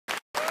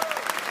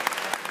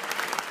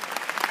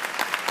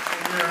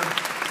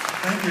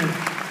Thank you.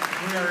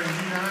 We are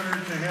indeed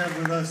honored to have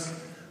with us,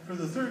 for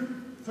the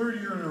third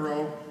year in a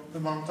row, the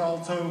Mount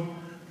Alto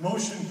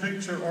Motion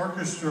Picture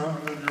Orchestra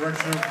under the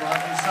direction of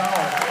Rodney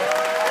Sauer.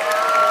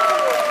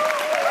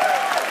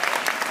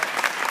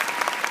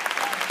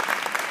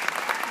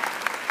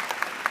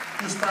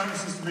 This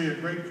promises to be a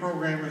great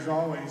program as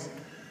always.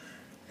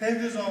 And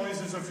as always,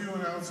 there's a few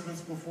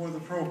announcements before the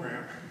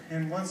program.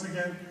 And once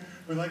again,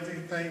 we'd like to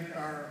thank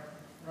our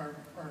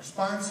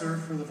sponsor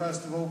for the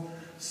festival,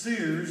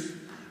 Sears,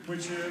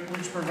 which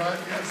provide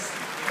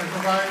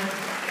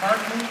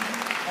parking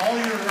all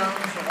year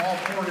round for all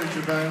Portage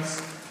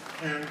events,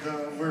 and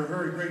we're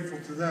very grateful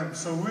to them.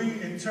 So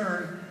we, in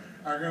turn,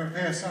 are going to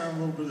pass on a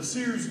little bit of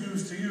Sears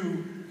news to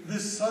you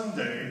this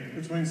Sunday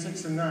between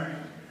 6 and 9.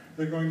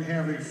 They're going to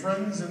have a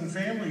friends and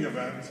family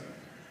event,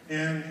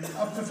 and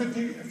up to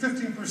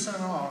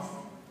 15% off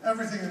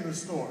everything in the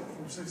store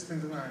from 6 to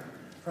 9.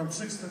 From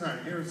 6 to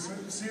 9 here at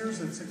Sears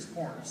at 6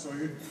 Corners.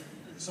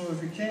 So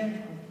if you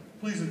can,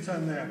 please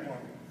attend that one.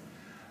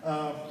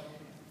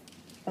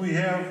 We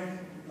have,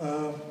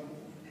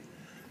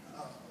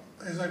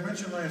 as I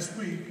mentioned last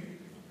week,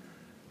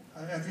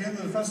 at the end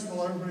of the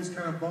festival, everybody's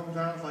kind of bummed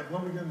out, like,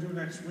 what are we going to do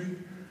next week?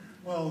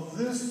 Well,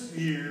 this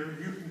year,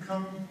 you can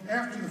come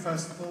after the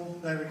festival,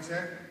 that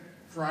exact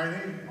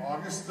Friday,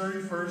 August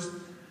 31st,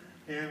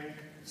 and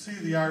see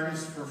the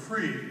artists for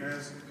free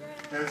as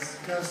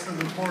guests of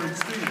the Portage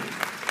Theater.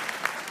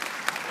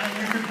 And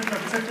you can pick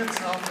up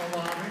tickets out in the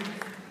lobby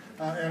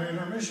at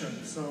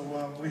intermission. So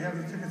we have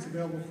the tickets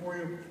available for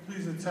you.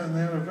 Please attend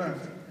that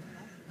event.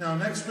 Now,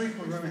 next week,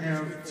 we're going to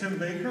have Tim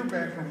Baker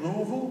back from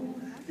Louisville.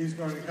 He's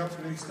going to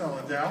accompany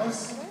Stella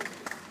Dallas.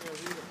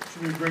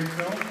 Should be a great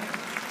film.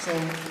 So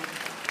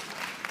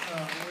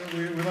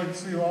we'd like to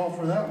see you all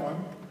for that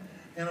one.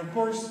 And of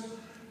course,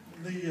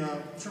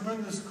 the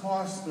tremendous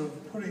cost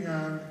of putting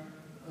on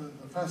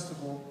the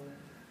festival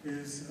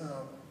is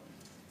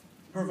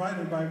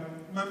provided by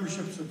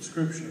membership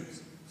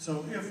subscriptions.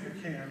 So if you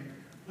can,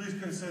 please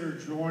consider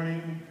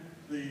joining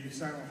the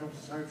Silent Film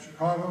Society of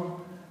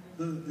Chicago.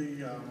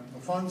 The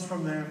funds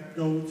from that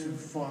go to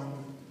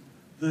fund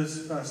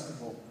this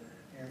festival.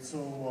 And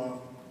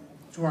so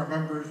to our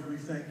members, we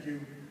thank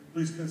you.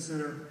 Please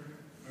consider,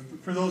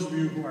 for those of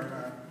you who are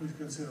not, please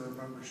consider a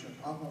membership.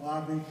 Out in the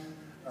lobby,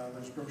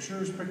 there's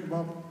brochures, pick them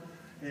up,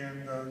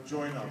 and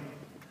join up.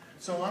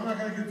 So I'm not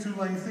going to get too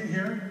lengthy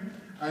here.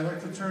 I'd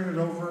like to turn it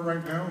over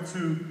right now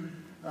to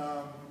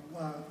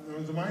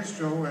the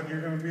maestro, and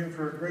you're going to be in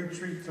for a great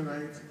treat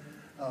tonight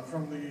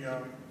from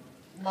the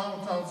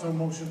Mount Alto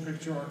Motion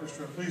Picture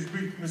Orchestra. Please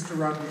greet Mr.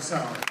 Rodney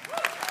Sauer.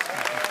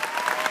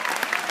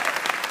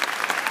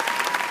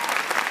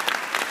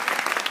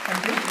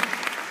 Thank you.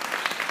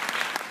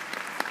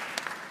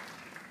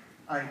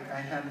 I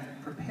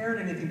hadn't prepared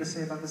anything to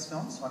say about this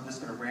film, so I'm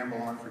just going to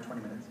ramble on for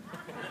 20 minutes.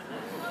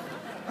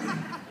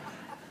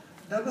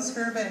 Douglas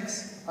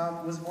Fairbanks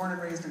was born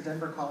and raised in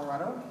Denver,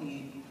 Colorado.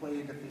 He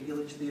played at the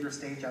Ilitch Theater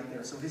stage out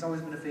there, so he's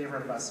always been a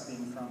favorite of us,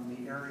 being from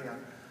the area.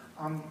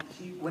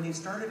 When he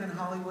started in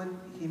Hollywood,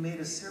 he made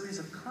a series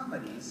of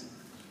comedies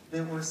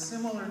that were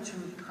similar to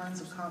the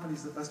kinds of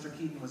comedies that Buster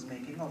Keaton was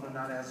making, although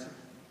not as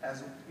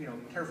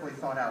carefully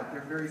thought out.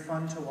 They're very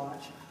fun to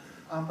watch,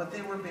 but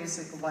they were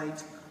basic,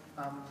 light,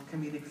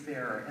 comedic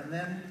fare. And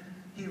then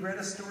he read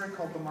a story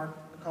called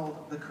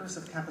The Curse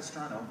of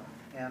Capistrano,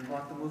 and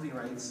bought the movie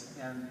rights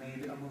and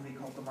made a movie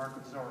called The Mark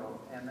of Zorro,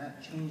 and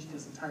that changed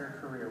his entire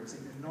career. It was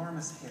an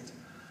enormous hit,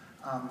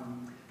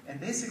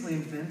 and basically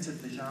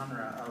invented the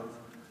genre of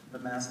the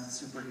masked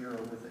superhero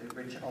with a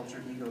rich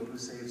alter ego who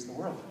saves the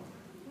world,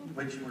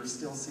 which we're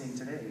still seeing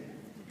today.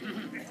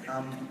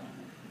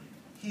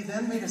 He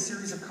then made a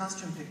series of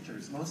costume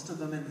pictures. Most of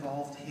them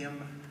involved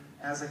him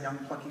as a young,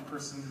 plucky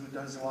person who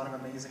does a lot of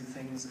amazing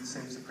things and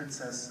saves a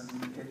princess,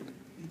 and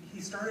he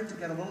started to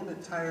get a little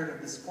bit tired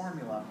of this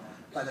formula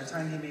by the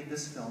time he made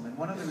this film. And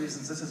one of the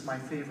reasons this is my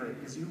favorite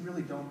is you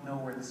really don't know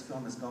where this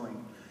film is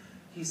going.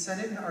 He set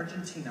it in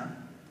Argentina.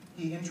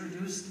 He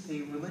introduced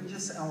a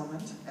religious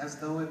element as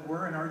though it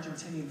were an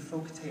Argentinian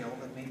folk tale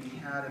that maybe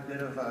had a bit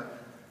of a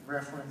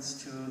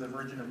reference to the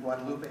Virgin of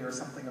Guadalupe or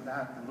something of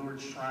that, the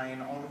Lourdes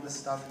Shrine, all of this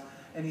stuff.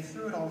 And he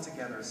threw it all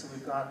together. So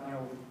we've got,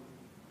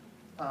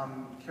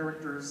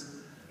 characters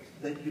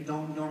that you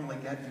don't normally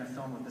get in a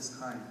film of this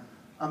kind.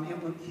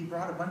 He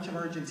brought a bunch of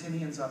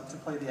Argentinians up to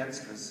play the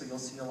extras, so you'll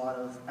see a lot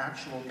of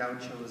actual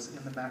gauchos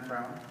in the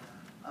background.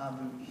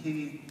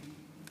 He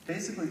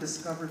basically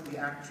discovered the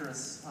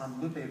actress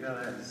Lupe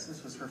Velez.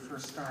 This was her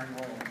first starring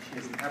role, and she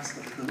is an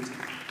absolute hoot.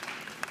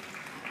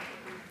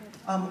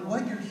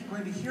 What you're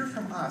going to hear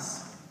from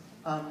us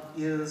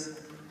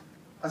is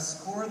a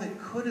score that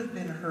could have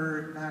been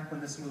heard back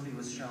when this movie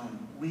was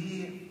shown.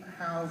 We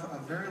have a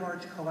very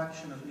large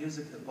collection of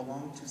music that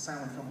belonged to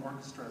silent film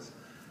orchestras.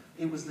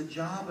 It was the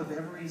job of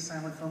every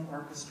silent film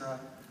orchestra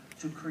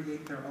to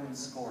create their own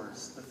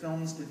scores. The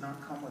films did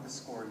not come with a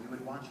score. You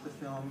would watch the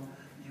film,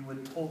 you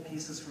would pull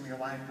pieces from your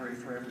library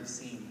for every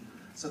scene.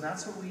 So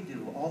that's what we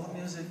do. All the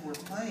music we're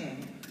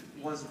playing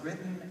was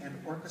written and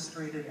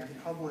orchestrated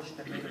and published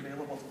and made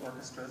available to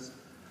orchestras.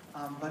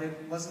 but it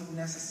wasn't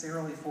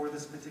necessarily for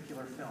this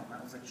particular film.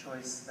 That was a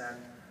choice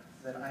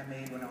that I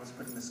made when I was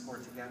putting the score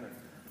together.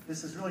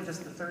 This is really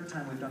just the third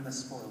time we've done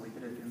this score. We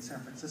did it in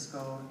San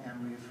Francisco,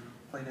 and we've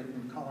played it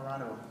in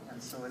Colorado,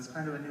 and so it's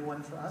kind of a new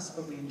one for us,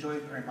 but we enjoy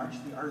it very much.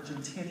 The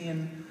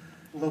Argentinian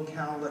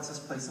locale lets us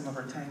play some of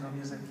our tango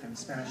music and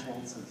Spanish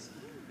waltzes.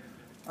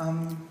 I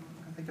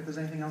think if there's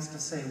anything else to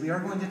say, we are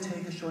going to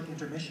take a short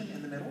intermission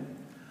in the middle.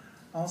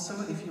 Also,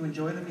 if you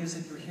enjoy the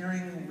music you're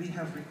hearing, we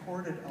have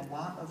recorded a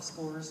lot of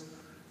scores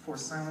for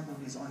silent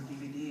movies on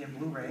DVD and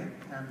Blu-ray,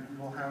 and we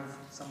will have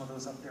some of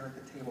those up there at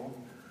the table.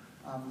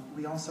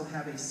 We also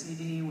have a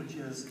CD, which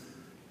is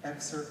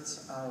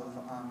excerpts of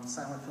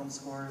silent film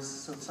scores,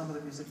 so some of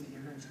the music that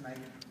you're hearing tonight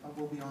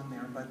will be on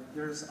there, but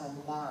there's a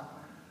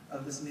lot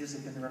of this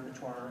music in the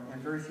repertoire,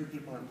 and very few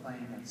people are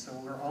playing it, so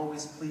we're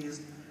always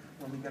pleased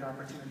when we get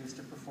opportunities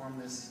to perform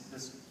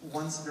this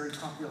once very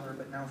popular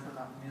but now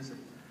forgotten music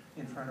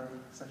in front of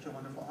such a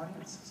wonderful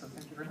audience. So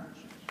thank you very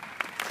much.